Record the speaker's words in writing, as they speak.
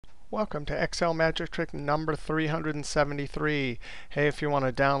Welcome to Excel Magic Trick number 373. Hey, if you want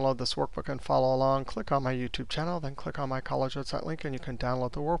to download this workbook and follow along, click on my YouTube channel, then click on my college website link, and you can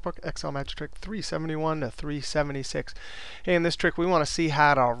download the workbook, Excel Magic Trick 371 to 376. Hey, in this trick, we want to see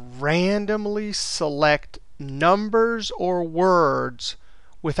how to randomly select numbers or words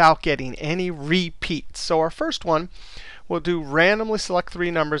without getting any repeats. So our first one, we'll do randomly select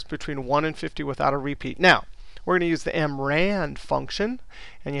three numbers between 1 and 50 without a repeat. Now, we're going to use the MRAND function,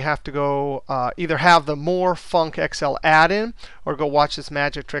 and you have to go either have the MoreFunc Excel add-in, or go watch this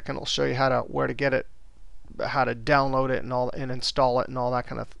magic trick, and it'll show you where to get it, how to download it, and install it, and all that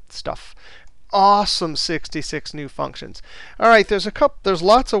kind of stuff. Awesome 66 new functions. All right, there's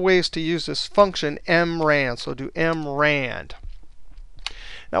lots of ways to use this function MRAND. So do MRAND.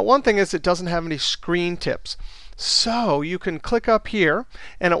 Now, one thing is it doesn't have any screen tips. So you can click up here,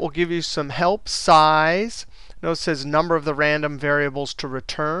 and it will give you some help. Size. Notice it says number of the random variables to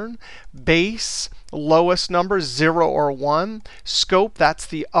return. Base, lowest number, 0 or 1. Scope, that's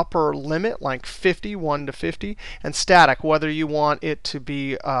the upper limit, like 50, 1 to 50. And static, whether you want it to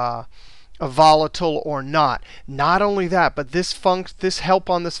be a volatile or not. Not only that, but this help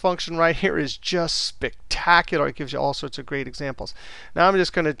on this function right here is just spectacular. It gives you all sorts of great examples. Now I'm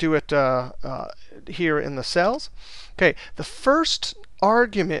just going to do it here in the cells. Okay, the first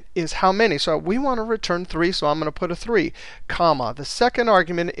argument is how many. So we want to return 3, so I'm going to put a 3, comma. The second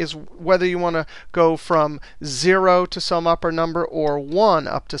argument is whether you want to go from 0 to some upper number or 1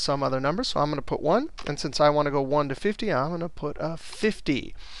 up to some other number. So I'm going to put 1. And since I want to go 1 to 50, I'm going to put a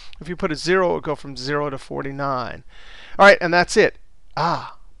 50. If you put a 0, it would go from 0 to 49. All right, and that's it.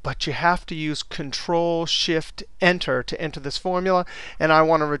 But you have to use Control-Shift-Enter to enter this formula. And I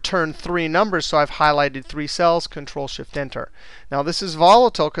want to return 3 numbers, so I've highlighted 3 cells, Control-Shift-Enter. Now, this is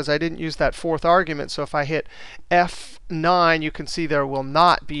volatile because I didn't use that fourth argument. So if I hit F9, you can see there will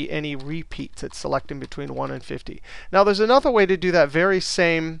not be any repeats. It's selecting between 1 and 50. Now, there's another way to do that very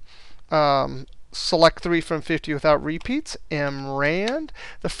same select 3 from 50 without repeats, MRAND.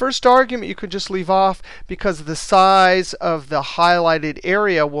 The first argument you could just leave off because the size of the highlighted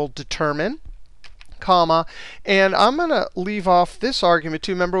area will determine, comma. And I'm going to leave off this argument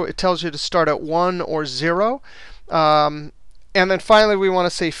too. Remember, it tells you to start at 1 or 0. And then finally, we want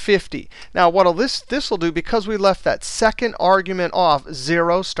to say 50. Now, what this will do, because we left that second argument off,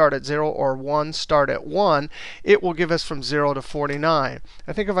 0 start at 0 or 1 start at 1, it will give us from 0 to 49.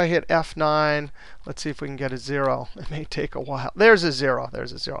 I think if I hit F9, let's see if we can get a 0. It may take a while. There's a 0.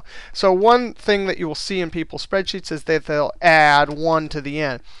 There's a 0. So one thing that you will see in people's spreadsheets is that they'll add 1 to the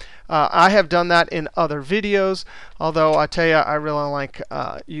end. I have done that in other videos, although I tell you, I really like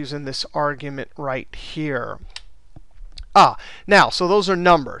using this argument right here. Now, so those are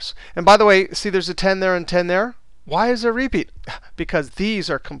numbers. And by the way, see there's a 10 there and 10 there. Why is there a repeat? Because these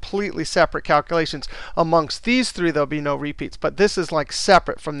are completely separate calculations. Amongst these 3, there'll be no repeats. But this is like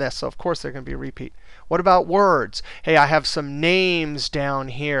separate from this, so of course there's going to be a repeat. What about words? Hey, I have some names down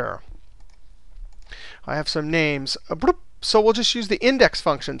here. I have some names. So we'll just use the index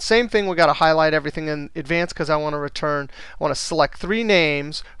function. Same thing, we've got to highlight everything in advance because I want to select 3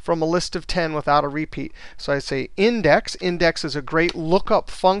 names from a list of 10 without a repeat. So I say index. Index is a great lookup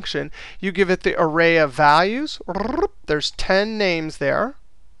function. You give it the array of values. There's 10 names there.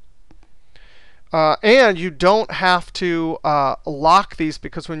 And you don't have to lock these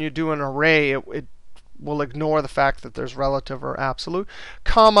because when you do an array, it will ignore the fact that there's relative or absolute,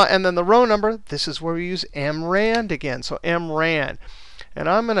 comma, and then the row number. This is where we use MRAND again. So MRAND. And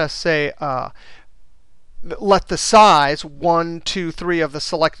I'm going to say let the size 1, 2, 3 of the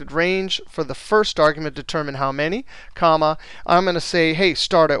selected range for the first argument determine how many, comma. I'm going to say, hey,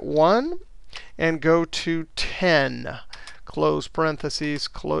 start at 1 and go to 10. Close parentheses.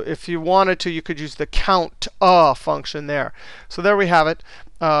 If you wanted to, you could use the COUNTA function there. So there we have it.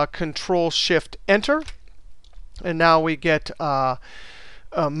 Control-Shift-Enter. And now we get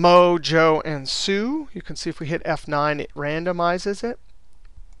Mo, Joe, and Sue. You can see if we hit F9, it randomizes it.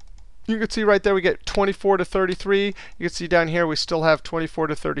 You can see right there we get 24 to 33. You can see down here we still have 24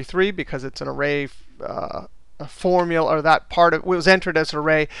 to 33 because it's an array a formula, or that part of it was entered as an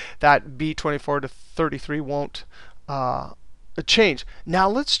array. That B24 to 33 won't change. Now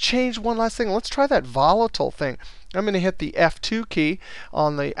let's change one last thing. Let's try that volatile thing. I'm going to hit the F2 key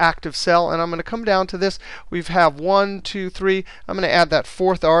on the active cell, and I'm going to come down to this. We have 1, 2, 3. I'm going to add that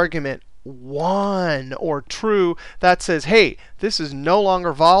fourth argument, 1 or true. That says, hey, this is no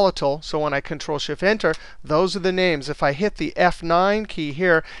longer volatile. So when I Control-Shift-Enter, those are the names. If I hit the F9 key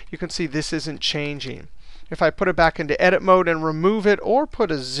here, you can see this isn't changing. If I put it back into edit mode and remove it or put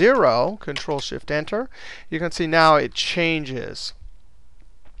a 0, Control-Shift-Enter, you can see now it changes.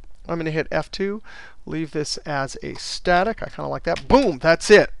 I'm going to hit F2, leave this as a static. I kind of like that. Boom,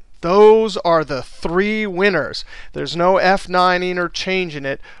 that's it. Those are the 3 winners. There's no F9ing or changing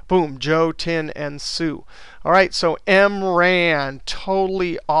it. Boom, Joe, Tin, and Sue. All right, so MRAND,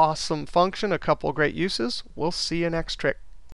 totally awesome function. A couple great uses. We'll see you next trick.